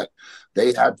 but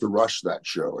they had to rush that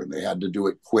show and they had to do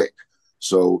it quick.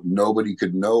 So nobody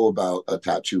could know about a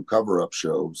tattoo cover-up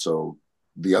show. So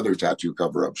the other tattoo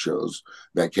cover-up shows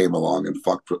that came along and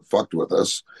fucked with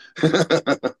us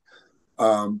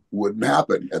wouldn't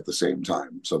happen at the same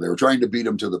time. So they were trying to beat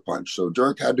him to the punch. So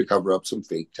Dirk had to cover up some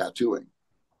fake tattooing,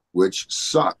 which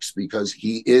sucks because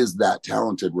he is that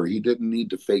talented where he didn't need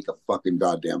to fake a fucking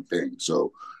goddamn thing.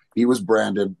 So he was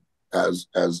branded as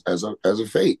a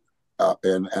fake.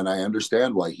 And I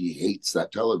understand why he hates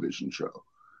that television show.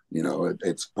 You know,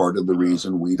 it's part of the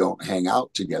reason we don't hang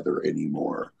out together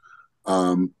anymore.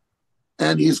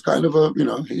 And he's kind of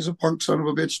he's a punk son of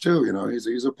a bitch too. You know, he's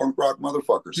a punk rock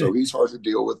motherfucker. So he's hard to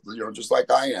deal with, you know, just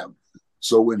like I am.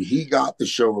 So when he got the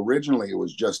show originally, it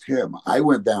was just him. I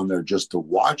went down there just to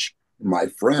watch my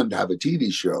friend have a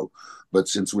TV show. But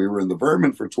since we were in the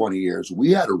Vermin for 20 years,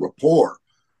 we had a rapport.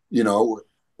 You know,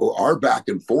 our back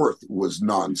and forth was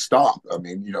nonstop. I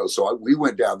mean, you know, so we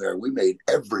went down there and we made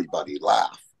everybody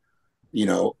laugh, you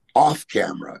know, off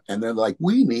camera. And then like,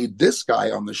 we need this guy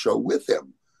on the show with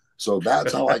him. So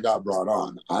that's how I got brought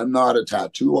on. I'm not a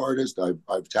tattoo artist.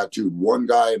 I've tattooed one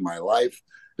guy in my life.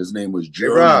 His name was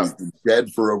Jeremy. He's been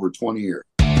dead for over 20 years.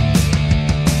 Pump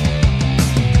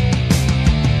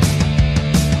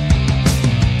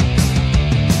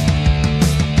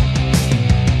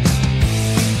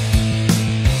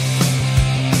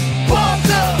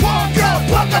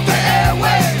up the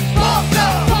airwaves. Pump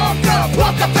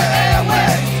up the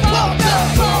airwaves.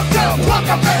 Pump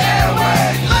up the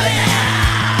airwaves.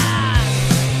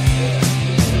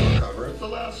 It's the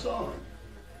last song.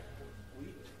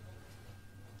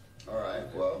 All right,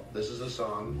 well, this is a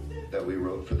song that we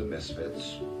wrote for the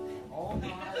Misfits.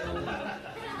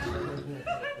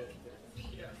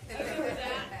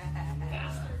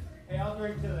 Hey, I'll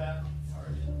drink to that.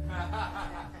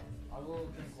 I'll go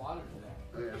drink water to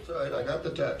that. Okay, it's all right. I got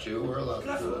the tattoo. We're allowed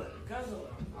to do it.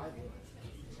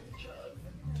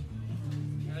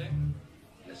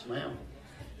 Yes, ma'am.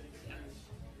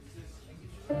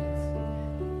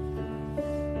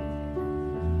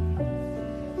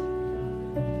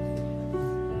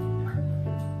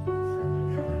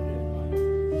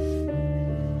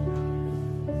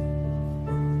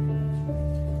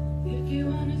 If you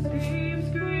wanna scream,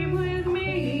 scream.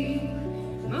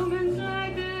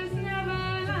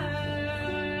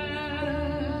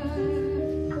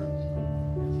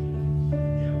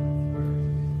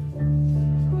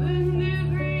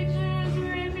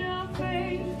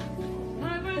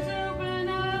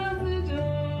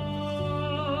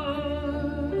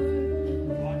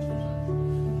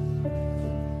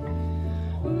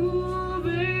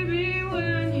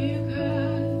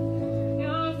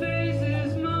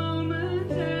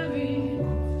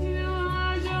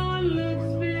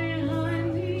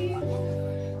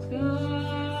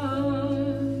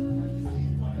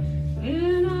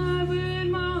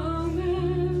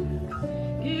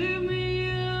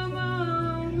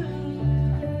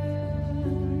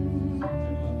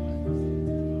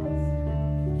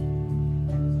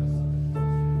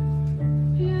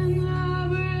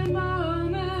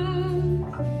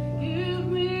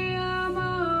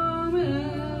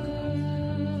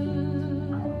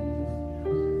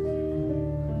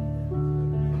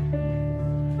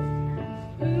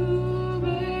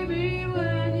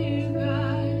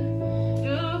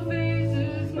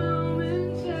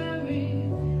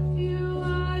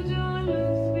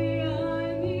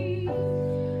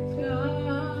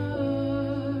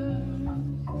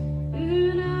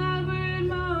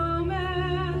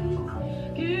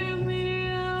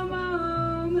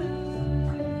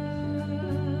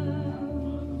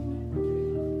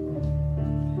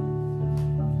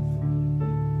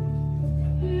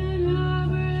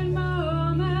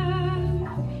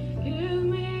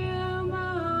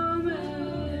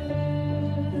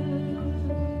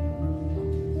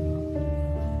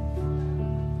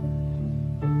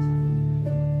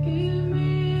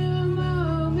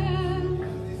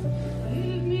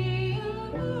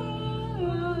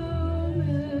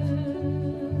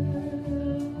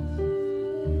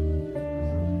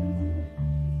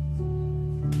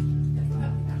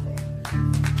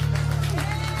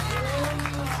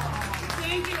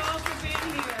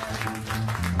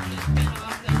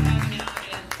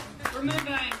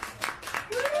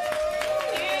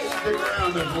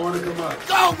 there's more to come up.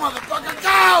 Go, motherfucker,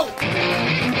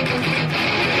 go!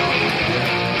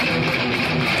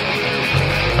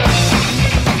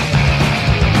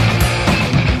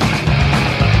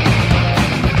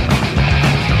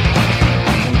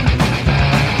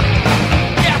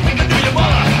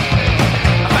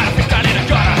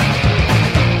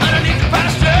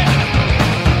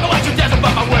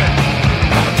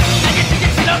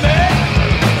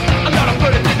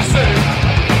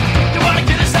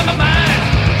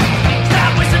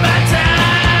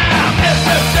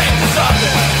 Something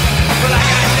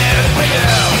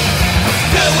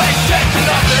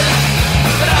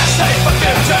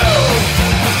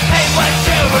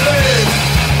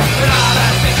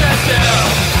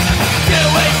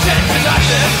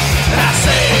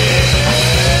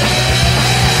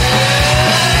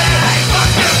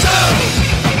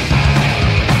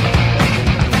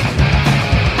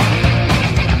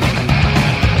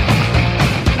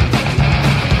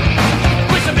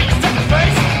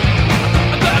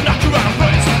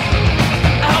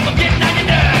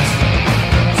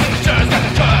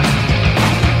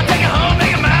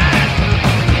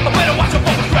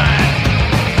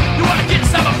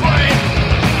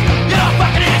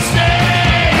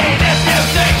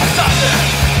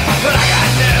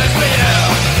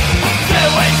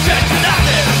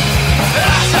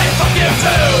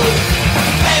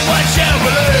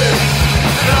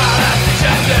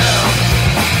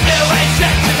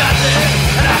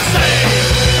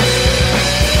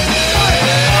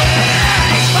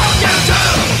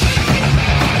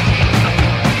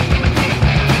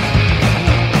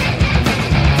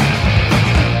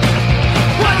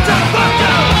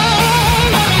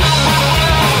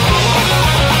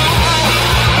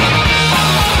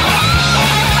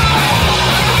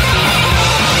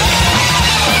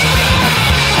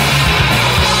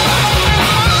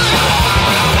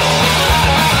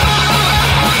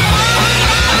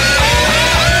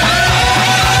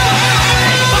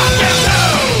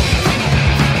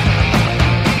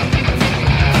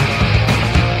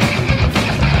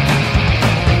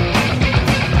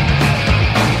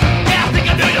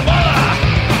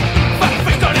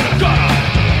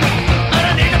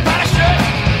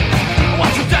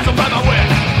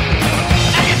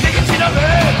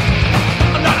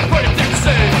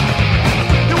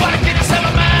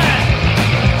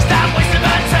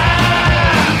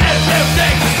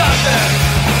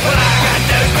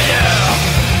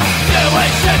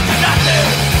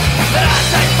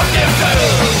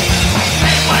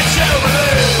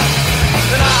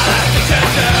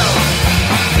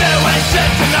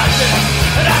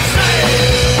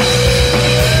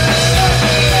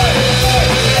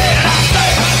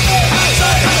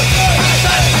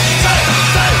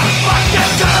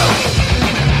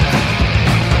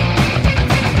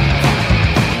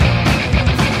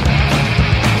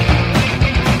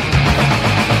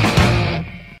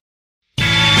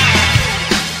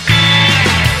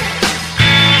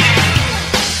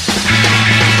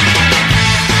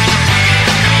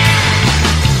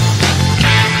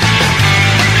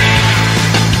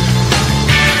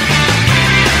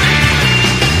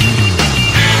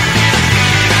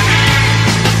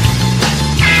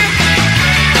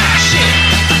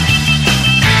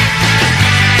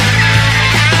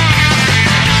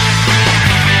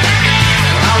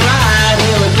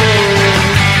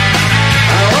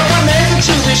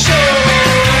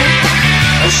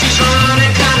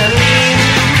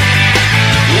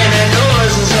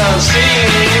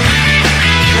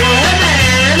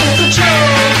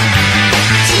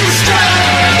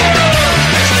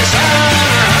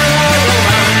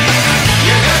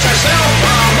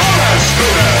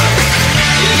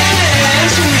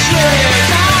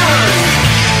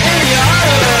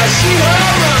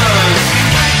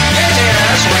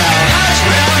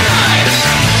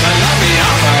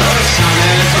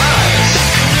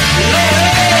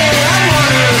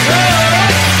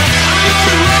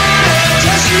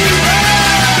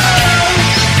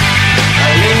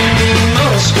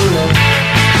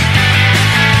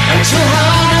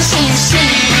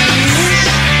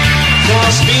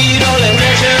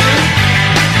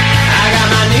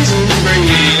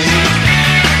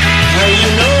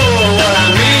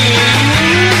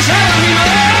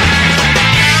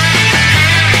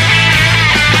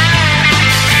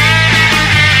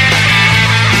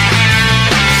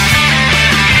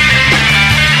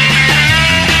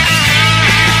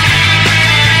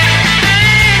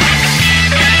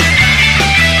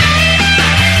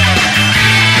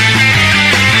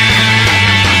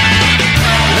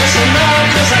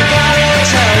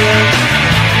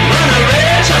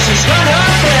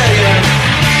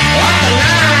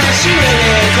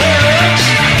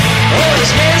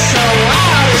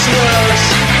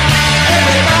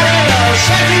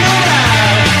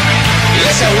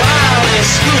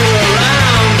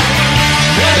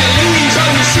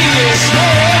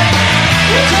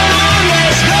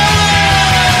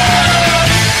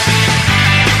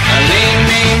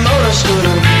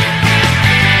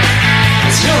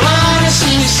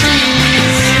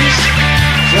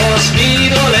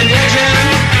needle injection.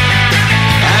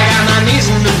 I got my knees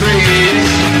in the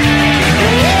breeze.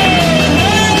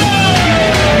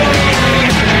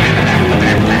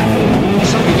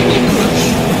 Something give me a push.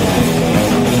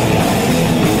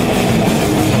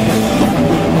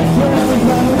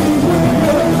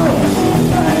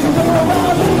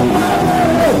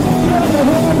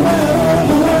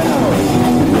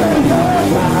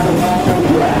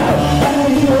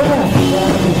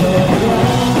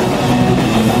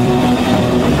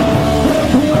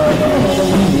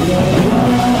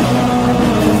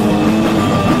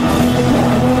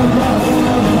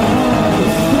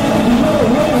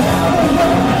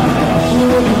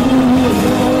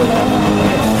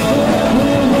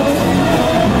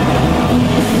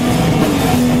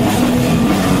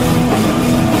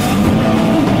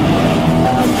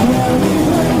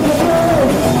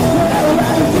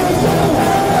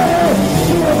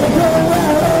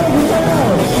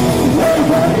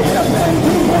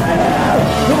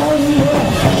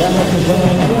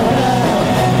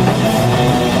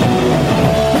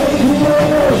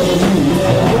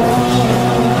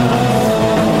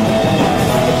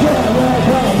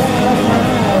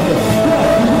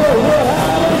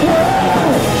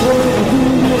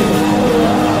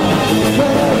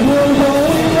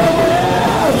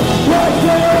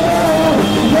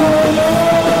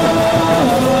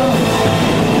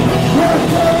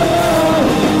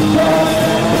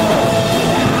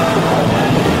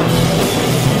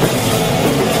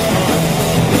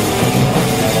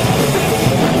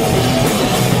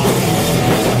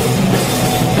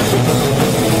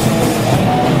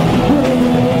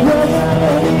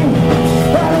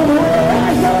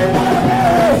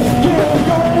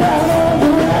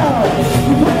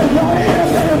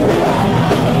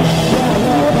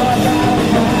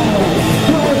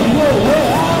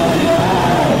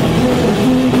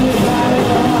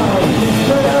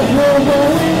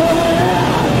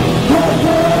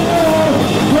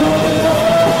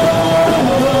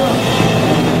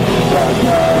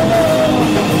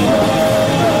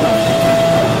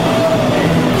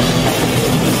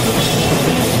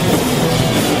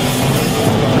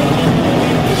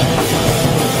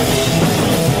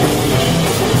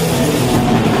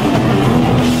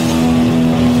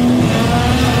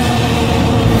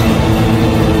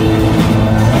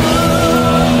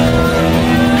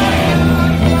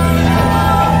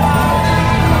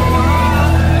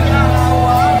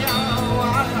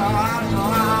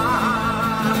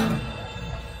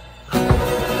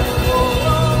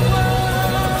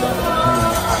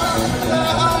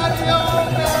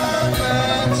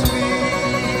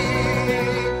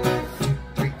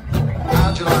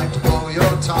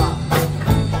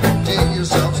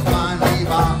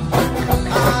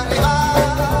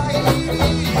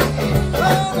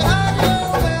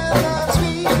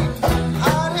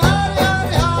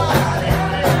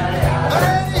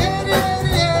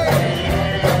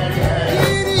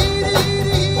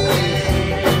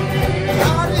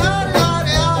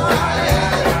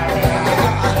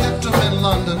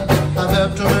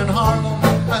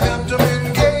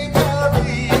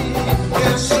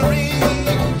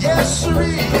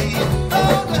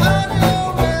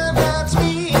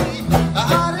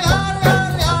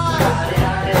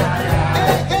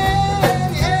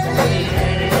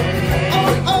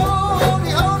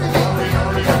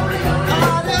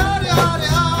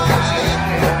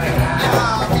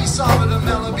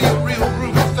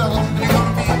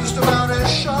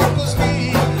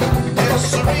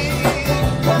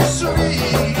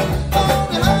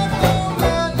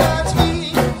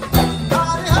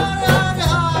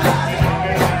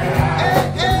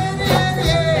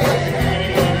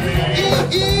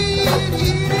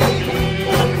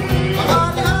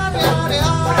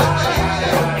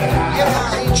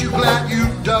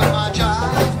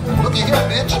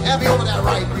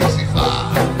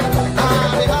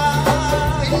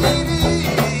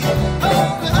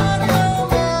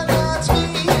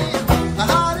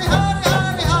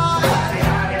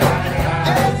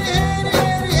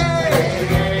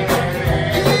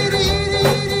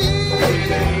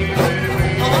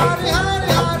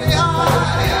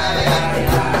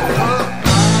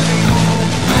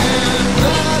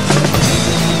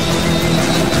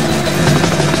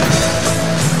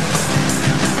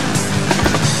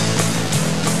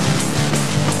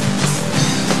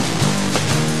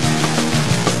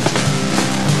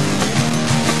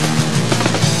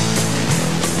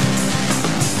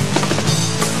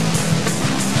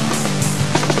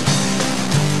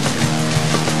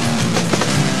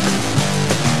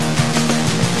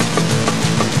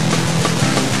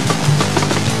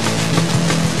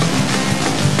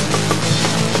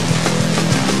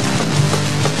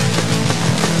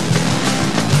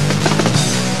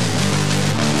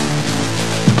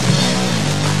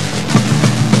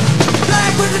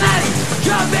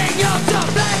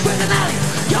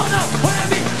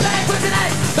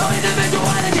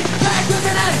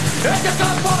 It's just a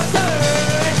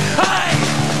fortune. Hey!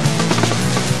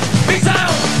 Peace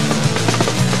out!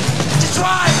 Just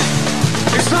try!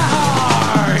 It's not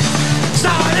hard!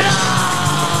 Start it up!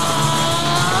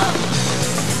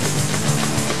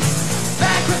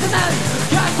 Back with the night!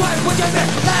 You're quite what you've been!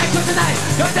 Back with the night!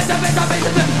 You're just a bit of it!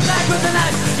 Back with the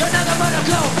night! You're nothing but a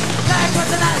glow! Back with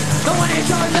the night! No one is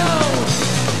your low!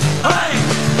 Hey!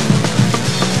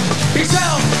 Peace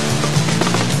out!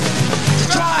 Just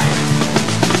try!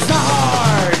 It's not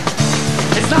hard!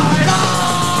 It's not hard at all!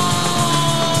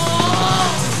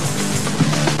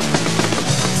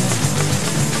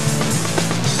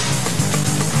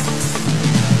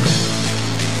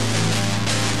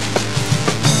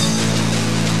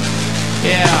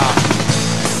 Yeah.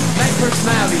 Nice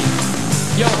personality.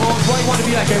 Yo, Holmes, why you want to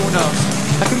be like everyone else?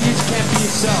 How come you just can't be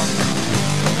yourself?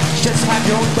 You just have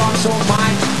your own thoughts, own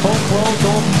mind, own clothes,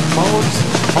 own modes,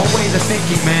 own ways of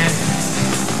thinking, man.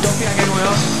 Don't be like anyone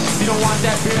else. If you don't want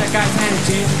that beer that guy's handing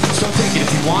to you, just don't take it.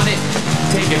 If you want it,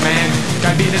 take it, man.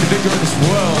 Gotta be an individual in this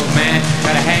world, man.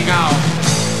 Gotta hang out.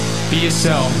 Be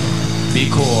yourself. Be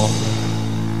cool.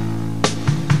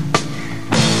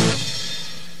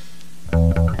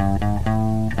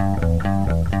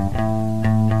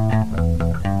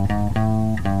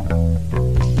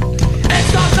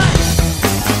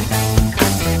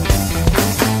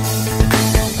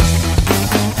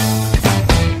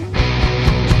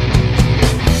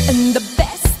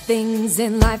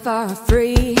 In life are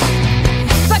free,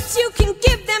 but you can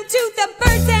give them to the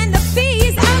birds and the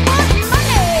bees. I want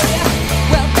money,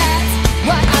 well that's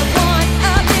what I want.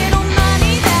 A little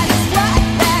money, that is what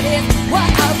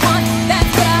I want.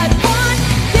 That's what I want.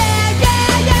 Yeah,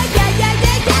 yeah, yeah, yeah, yeah,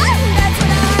 yeah, yeah. That's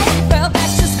what well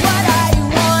that's just what I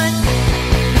want.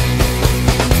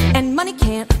 And money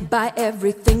can't buy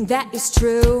everything, that is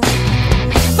true.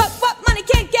 But what money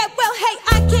can't get, well hey,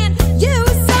 I can't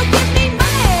use. So give me money.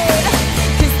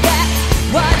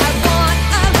 What I want,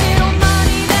 a little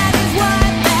money, that is what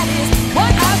I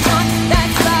want,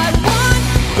 that's what I want,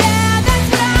 yeah, that's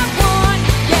what I want,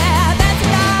 yeah, that's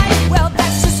what well,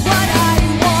 that's just what I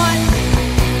want.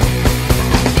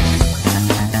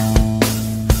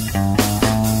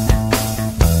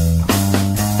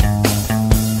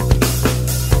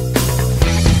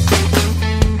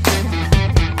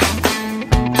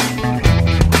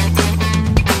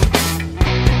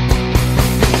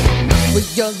 With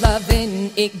your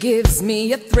loving, it gives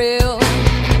me a thrill.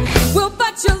 Well,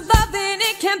 but your loving,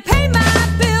 it can pay my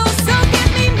bills. So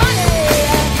give me money,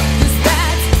 'cause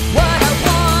that's what I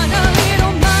want. A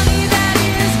little money, that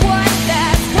is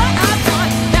that's what I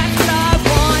want. That's what I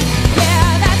want, yeah,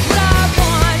 that's what I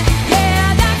want. Yeah,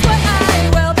 that's what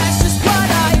well, that's just what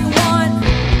I want.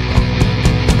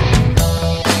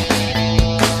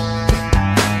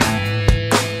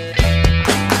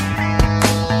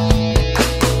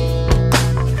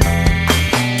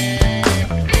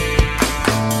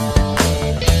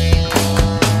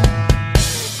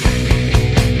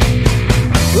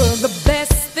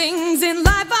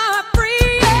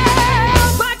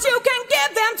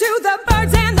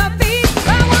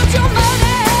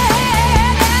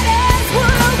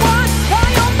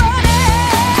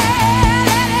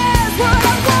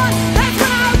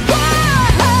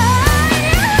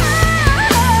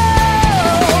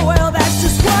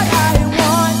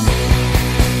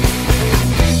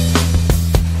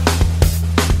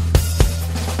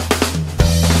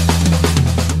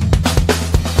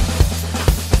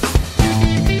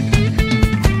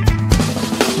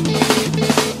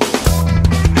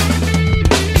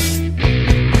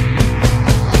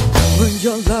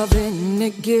 Your loving,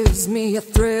 it gives me a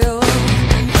thrill.